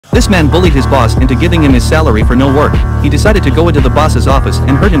This man bullied his boss into giving him his salary for no work. He decided to go into the boss's office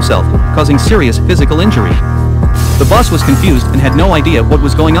and hurt himself, causing serious physical injury. The boss was confused and had no idea what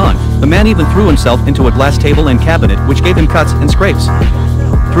was going on. The man even threw himself into a glass table and cabinet, which gave him cuts and scrapes.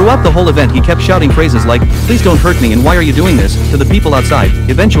 Throughout the whole event he kept shouting phrases like, "Please don't hurt me and why are you doing this?" to the people outside.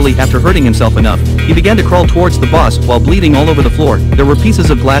 Eventually, after hurting himself enough, he began to crawl towards the boss while bleeding all over the floor. There were pieces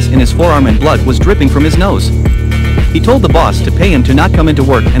of glass in his forearm and blood was dripping from his nose. He told the boss to pay him to not come into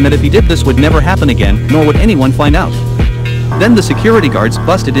work and that if he did this would never happen again, nor would anyone find out. Then the security guards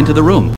busted into the room.